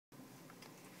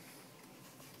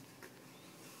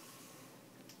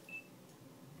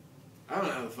I don't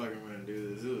know how the fuck I'm gonna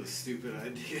do this. It was a stupid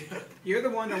idea. You're the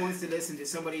one that wants to listen to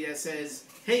somebody that says,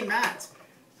 "Hey Matt,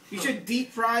 you should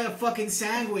deep fry a fucking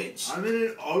sandwich." I'm in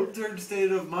an altered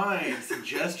state of mind.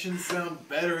 Suggestions sound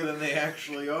better than they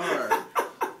actually are.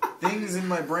 Things in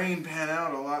my brain pan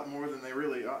out a lot more than they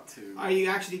really ought to. Are you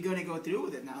actually gonna go through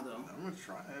with it now, though? I'm gonna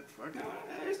try it. Fuck it.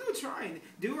 There's no trying.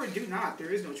 Do or do not. There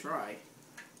is no try.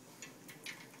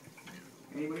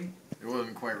 Anybody? It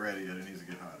wasn't quite ready yet. It needs to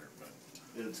get hotter, but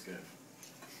it's good.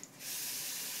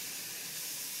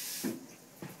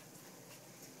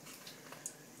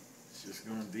 It's just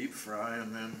gonna deep fry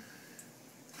and then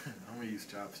I'm gonna use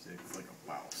chopsticks like a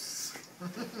mouse.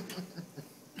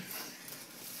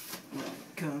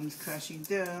 Comes crashing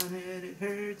down and it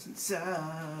hurts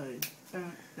inside.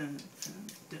 Dun, dun, dun,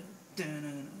 dun, dun,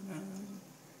 dun, dun.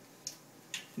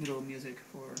 Little music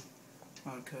for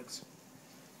odd cooks.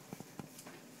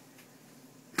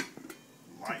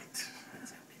 Light.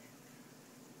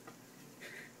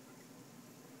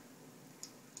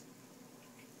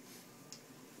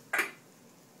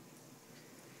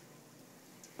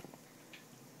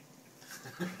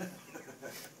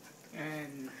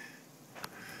 And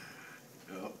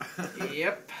Oh.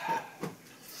 yep.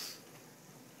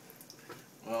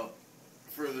 Well,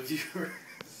 for the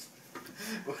viewers,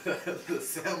 the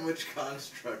sandwich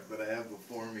construct that I have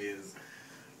before me is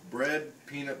bread,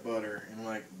 peanut butter, and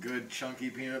like good chunky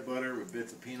peanut butter with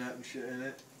bits of peanut and shit in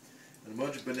it, and a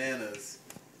bunch of bananas,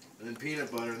 and then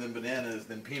peanut butter, and then bananas,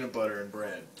 then peanut butter and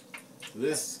bread.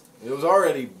 This, it was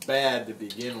already bad to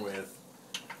begin with.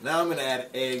 Now I'm going to add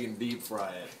egg and deep fry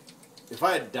it. If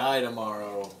I die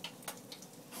tomorrow,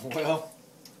 well,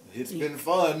 it's been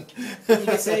fun. You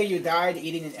could say you died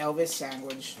eating an Elvis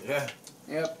sandwich. Yeah.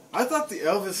 Yep. I thought the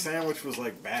Elvis sandwich was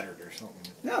like battered or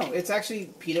something. No, it's actually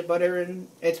peanut butter and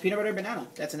banana.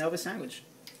 That's an Elvis sandwich.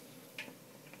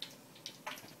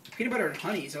 Peanut butter and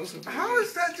honey is also. How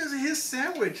is that just his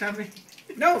sandwich? I mean,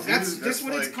 no, that's Dude, just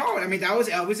what like, it's called. I mean, that was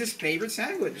Elvis's favorite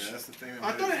sandwich. Yeah, that's the thing.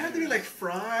 I thought it had to be like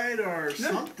fried or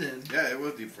something. Yeah, it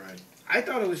was deep fried. I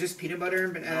thought it was just peanut butter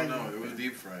and banana. No, it was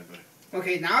deep fried, but.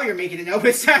 Okay, now you're making an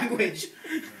Elvis sandwich.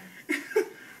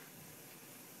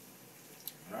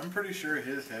 I'm pretty sure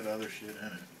his had other shit in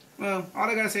it. Well, all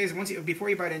I gotta say is before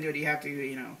you bite into it, you have to,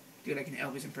 do like an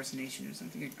Elvis impersonation or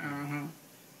something. Alright,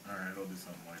 I'll do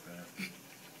something like that.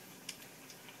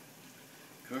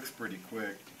 Cooks pretty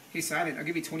quick. He's silent. I'll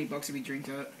give you $20 if you drink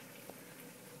that.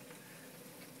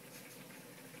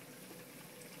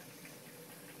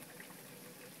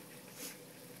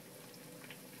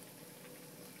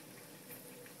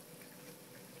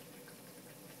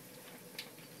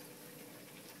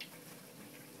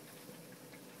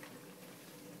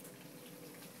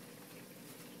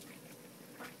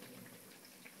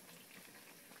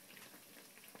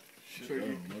 Shit So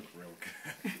doesn't look real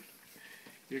good.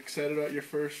 You excited about your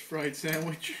first fried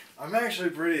sandwich? I'm actually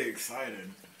pretty excited.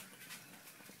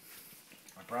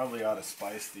 I probably ought to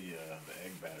spice the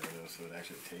egg batter though so it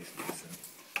actually tastes decent.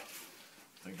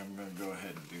 I think I'm going to go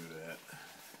ahead and do that.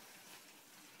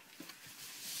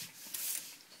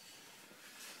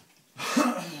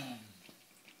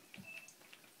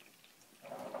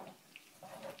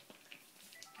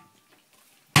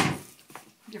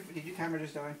 Did your timer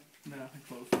just die? No, I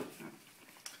closed it.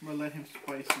 I'm gonna let him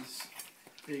spice his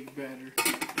egg batter.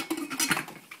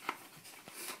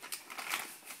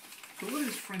 So what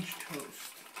is French toast?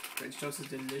 French toast is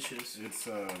delicious. It's,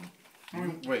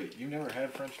 wait, you never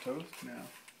had French toast? No.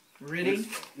 Really?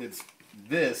 It's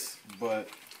this, but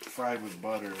fried with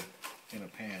butter in a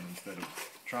pan instead of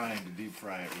trying to deep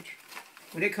fry it, which...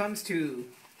 When it comes to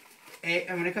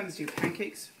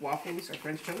pancakes, waffles, or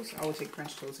French toast, I would take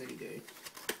French toast any day.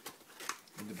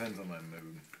 It depends on my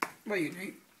mood. What do you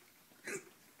think?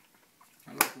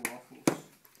 I like waffles.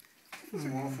 It's a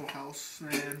Waffle House,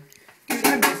 man. Dude,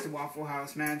 I miss the Waffle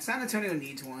House, man. San Antonio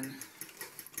needs one.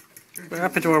 What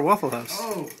happened to our Waffle House?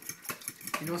 Oh,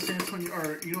 you know what San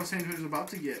Antonio's about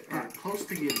to get, or close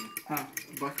to getting? Huh?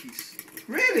 Buc-ee's.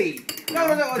 Really? No.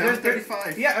 Down There's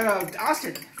 35. Yeah,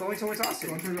 Austin. Going towards Austin.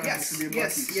 Going towards yes, Austin,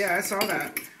 yes, Buc-ee's. yeah, I saw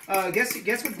that.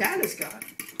 Guess what Dallas got?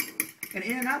 An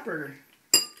In-N-Out burger.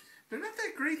 They're not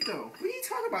that great though. What are you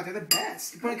talking about? They're the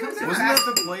best. But it comes to Wasn't that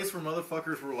the place where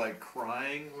motherfuckers were like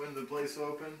crying when the place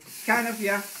opened? kind of,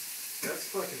 yeah. That's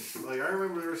fucking... Like, I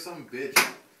remember there was some bitch.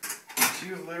 She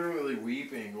was literally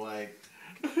weeping, like,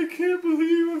 I can't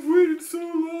believe I've waited so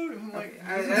long. I'm like, The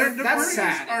that's burgers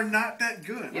sad. are not that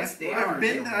good. Yes, they I've are.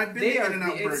 been They to are.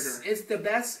 In-N-Out Burger. It's the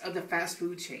best of the fast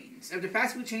food chains. Of the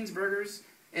fast food chains burgers,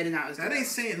 In-N-Out is the That ain't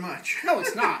best. saying much. No,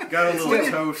 it's not. got a It's little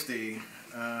still- toasty.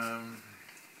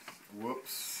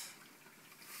 Whoops.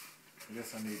 I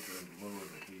guess I need to lower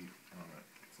the heat on it.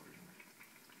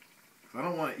 So I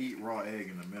don't want to eat raw egg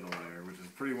in the middle there, which is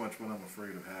pretty much what I'm afraid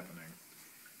of happening.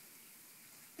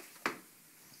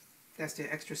 That's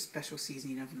the extra special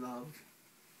seasoning of love.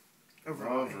 A Raw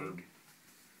raw or egg.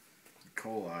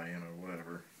 coli, you know,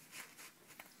 whatever.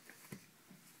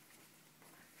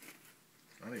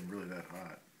 Not even really that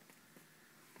hot.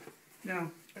 No,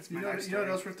 that's my You know life what story.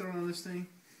 else we're throwing on this thing?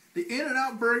 The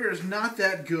In-N-Out burger is not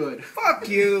that good. Fuck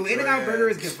you! In-N-Out Burger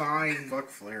is Friends. divine. Fuck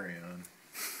Flareon.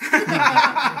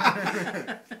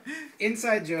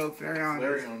 Inside joke, Flareon.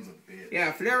 Flareon's a bitch.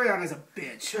 Yeah, Flareon is a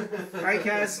bitch. Right,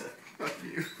 Cass? Fuck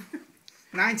you.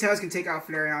 Ninetales can take out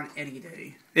Flareon any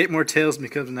day. 8 more tails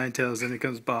becomes 9 tails, then it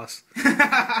becomes boss. What am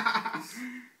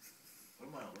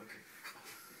I looking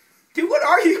Dude, what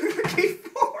are you looking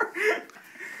for?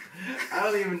 I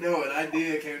don't even know. An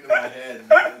idea came to my head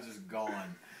and it was just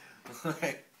gone.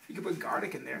 You could put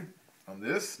garlic in there. On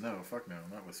this? No, fuck no.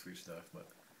 Not with sweet stuff, but...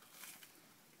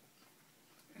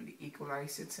 And the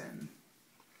equalize it's in.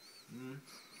 Mm.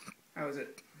 How is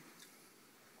it?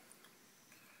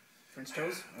 French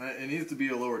toast? It needs to be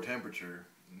a lower temperature.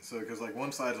 So, because like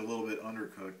one side's a little bit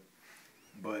undercooked,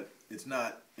 but it's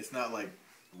not like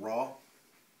raw.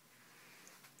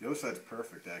 The other side's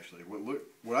perfect, actually.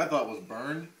 What I thought was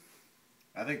burned,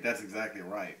 I think that's exactly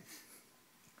right.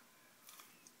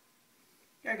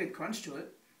 Got a good crunch to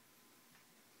it.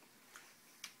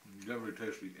 You definitely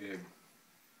taste the egg.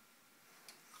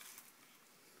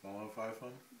 All out 5 fun?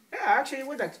 Yeah, actually, I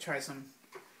would like to try some.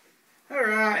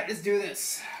 Alright, let's do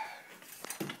this.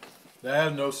 That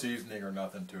has no seasoning or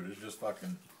nothing to it. It's just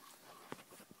fucking...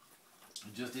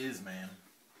 It just is, man.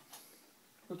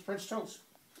 It's French toast.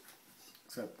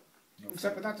 Except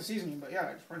Except without the seasoning, but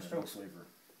yeah, it's French no toast. flavor.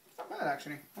 Not bad,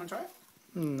 actually. Want to try it?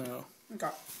 No. Okay.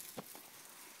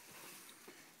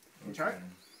 You try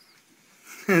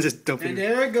it? Just dump And it.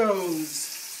 there it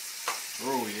goes.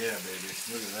 Oh yeah, baby.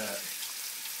 Look at that.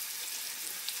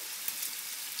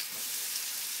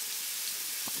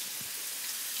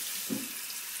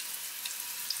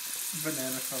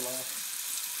 Banana fell off.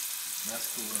 That's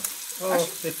cool. Oh,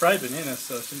 they fried bananas,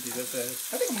 so it shouldn't be that bad.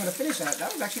 I think I'm going to finish that.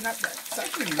 That was actually not bad. It's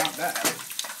actually not bad.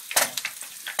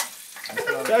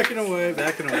 Backing away,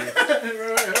 backing away.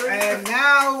 And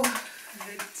now,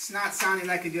 it's not sounding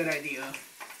like a good idea.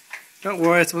 Don't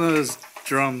worry, it's one of those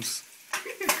drums.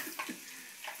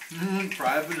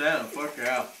 Fried banana. Fuck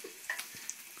yeah.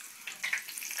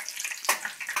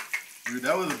 Dude,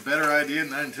 that was a better idea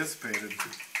than I anticipated.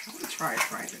 I want to try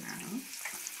fried banana.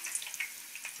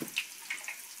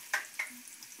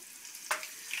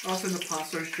 Also, the pot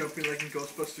starts jumping like in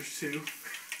Ghostbusters 2.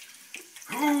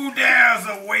 Who dares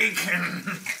awaken?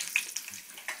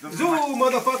 Zoo,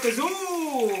 motherfucker,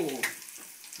 zoo!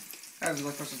 That was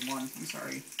Ghostbusters 1. I'm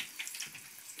sorry.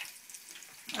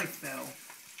 I fell.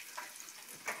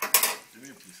 Give me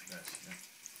a piece of that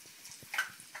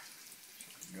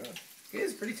shit. Good. It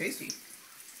is pretty tasty.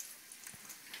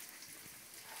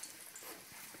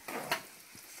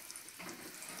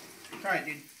 Try it,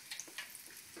 dude.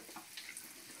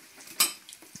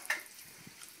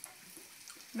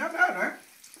 Not bad, right?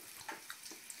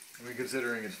 I mean,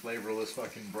 considering it's flavorless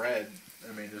fucking bread,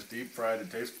 I mean, just deep fried, it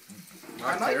tastes I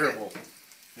not like terrible.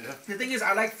 Yeah. The thing is,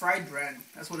 I like fried bread.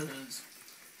 That's what it is.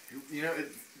 You know,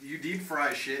 you deep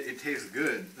fry shit, it tastes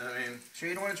good. I mean, Sure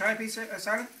you don't want to try a piece of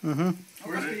salad? Mm-hmm.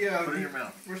 Where's put the it in your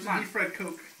mouth. Where's the Come on. deep fried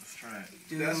Coke? Let's try it.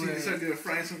 Do That's what you it. said. Do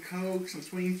frying some Coke, some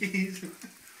Twinkies.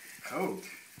 Coke.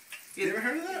 You ever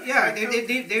heard of that? Yeah, Fried Coke?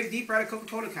 they've deep fried a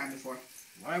Coca-Cola can before.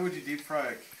 Why would you deep fry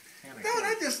a can of No, Coke?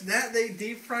 not just that. They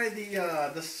deep fry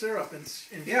the syrup and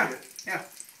Yeah, shit. yeah.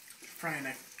 Frying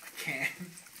a can.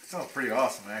 Sounds pretty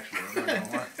awesome, actually. I'm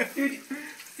not gonna lie. Dude,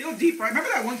 they'll deep fry. Remember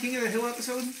that one King of the Hill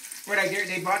episode where like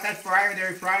they bought that fryer?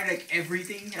 They fried like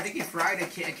everything. I think they fried a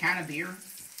can of beer.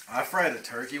 I fried a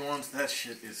turkey once. That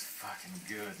shit is fucking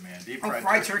good, man. Deep Oh, fried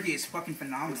fried turkey is fucking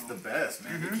phenomenal. It's the best,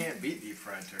 man. Mhm. You can't beat deep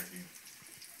fried turkey.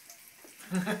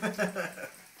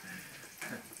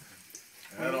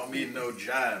 I don't mean no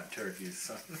jive turkeys,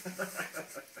 son.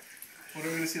 When are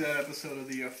we gonna see that episode of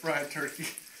the fried turkey?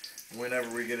 Whenever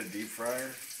we get a deep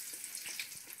fryer.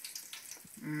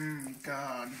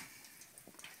 God.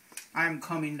 I'm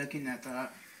coming looking at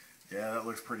that. Yeah, that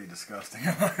looks pretty disgusting.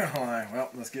 I'm not gonna lie. Well,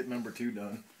 let's get number 2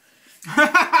 done.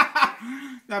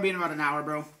 That'll be in about an hour,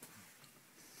 bro.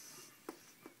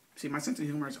 See, my sense of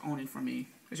humor is owning for me.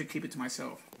 I should keep it to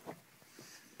myself.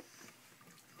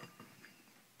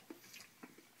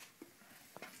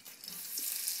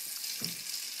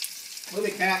 Move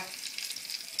it, cat.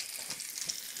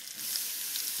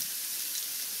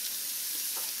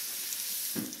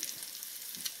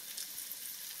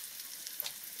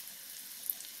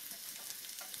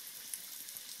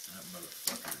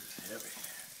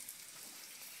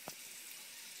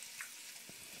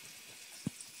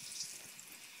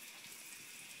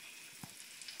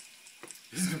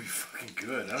 This is gonna be fucking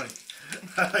good.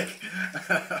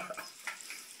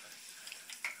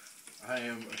 I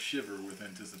am a shiver with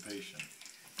anticipation.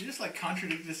 You just like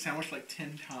contradicted this sandwich like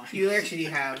 10 times. You actually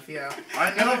have, yeah.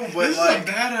 I know, but This like is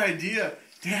a bad idea.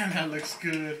 Damn, that looks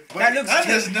good. That looks That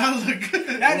does not look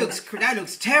good. that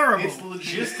looks terrible. it's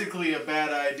logistically a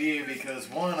bad idea because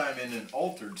one, I'm in an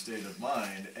altered state of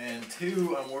mind, and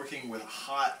two, I'm working with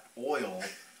hot oil,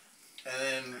 and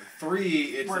then three,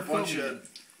 it's We're a bunch filming.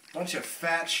 of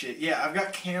fat shit. Yeah, I've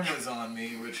got cameras on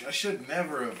me, which I should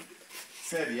never have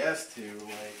said yes to.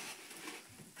 Like,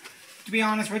 To be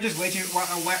honest, we're just waiting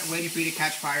for you to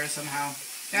catch fire somehow.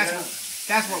 That's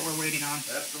what we're waiting on.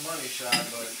 that's the money shot,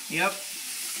 but Yep.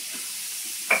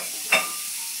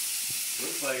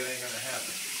 looks like it ain't gonna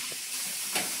happen.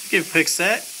 Give fix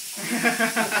that.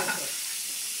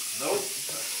 Nope.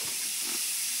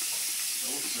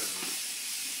 No sir.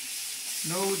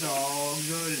 No dogs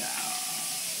allowed.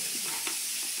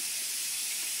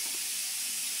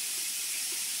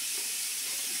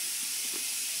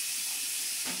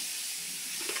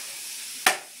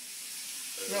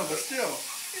 No, but still,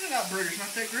 In-N-Out Burger's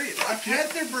not that great. I've had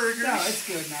their burgers. No, it's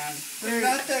good, man. They're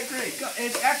not that great.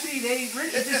 It's actually they're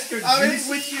juicy.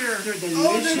 With your They're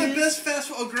oh, they're the delicious. best fast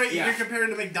food. Oh, great! Yeah. You're comparing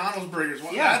to McDonald's burgers.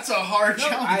 Well, Yeah. that's a hard No,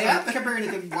 challenge. I'm comparing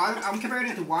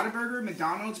it to Whataburger,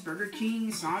 McDonald's, Burger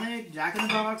King, Sonic, Jack in the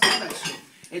Box, all that shit.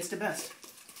 It's the best.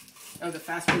 Oh, the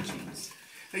fast food chains.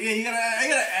 Again, I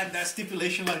gotta add that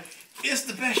stipulation. Like, it's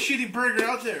the best shitty burger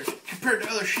out there compared to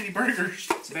other shitty burgers.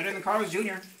 It's better than Carl's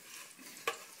Jr.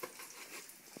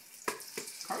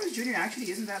 Carl's Jr.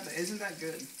 actually isn't that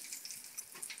good.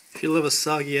 If you love a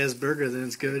soggy ass burger, then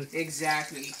it's good.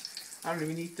 Exactly. I don't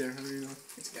even eat there. I don't even know.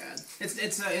 It's bad.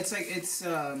 It's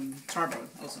charbroiled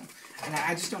also, and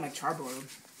I just don't like charbroiled.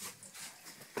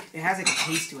 It has like a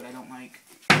taste to it I don't like.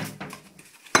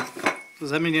 Does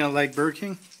that mean you don't like Burger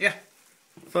King? Yeah.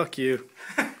 Fuck you.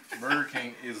 Burger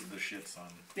King is the shit, son.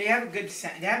 They have a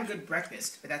good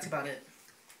breakfast, but that's about it.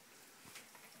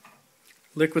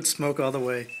 Liquid smoke all the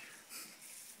way.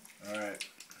 Alright.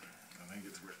 I think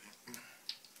it's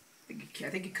ready. I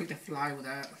think you cooked a fly with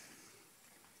that.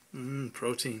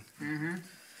 Protein. Mm-hmm.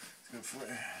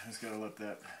 Just gotta let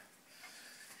that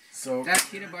soak. That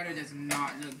peanut butter does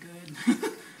not look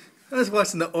good. I was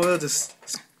watching the oil just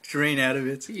drain out of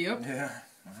it. Yep. Yeah.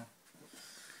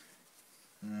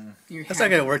 That's not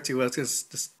gonna work too well. It's gonna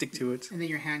just stick to it. And then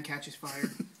your hand catches fire.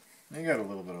 You got a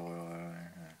little bit of oil out of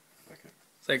there. Yeah, like it.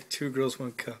 It's like 2 girls,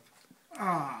 1 cup.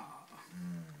 Ah.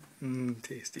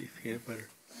 Tasty peanut butter.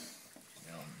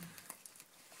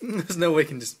 Yum. There's no way you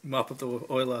can just mop up the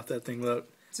oil off that thing without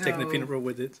taking the So- peanut butter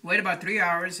with it. Wait about 3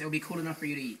 hours. It'll be cool enough for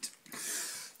you to eat.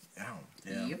 Yum.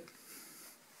 Yeah. Yep.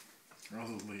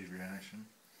 Rosali's reaction.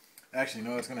 Actually, you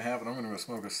know what's gonna happen? I'm gonna go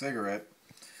smoke a cigarette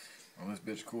while this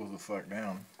bitch cools the fuck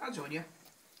down. I'll join you.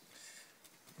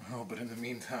 Oh, but in the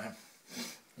meantime,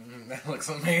 that looks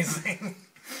amazing.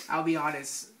 I'll be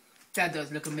honest. That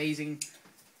does look amazing.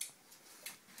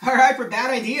 Alright, for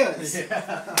bad ideas.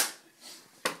 Yeah.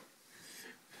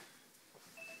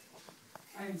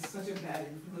 I am such a bad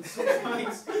influence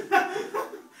sometimes.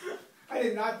 I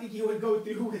did not think you would go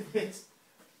through with it.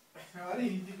 I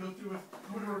didn't need to go through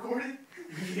a recording.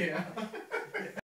 Yeah.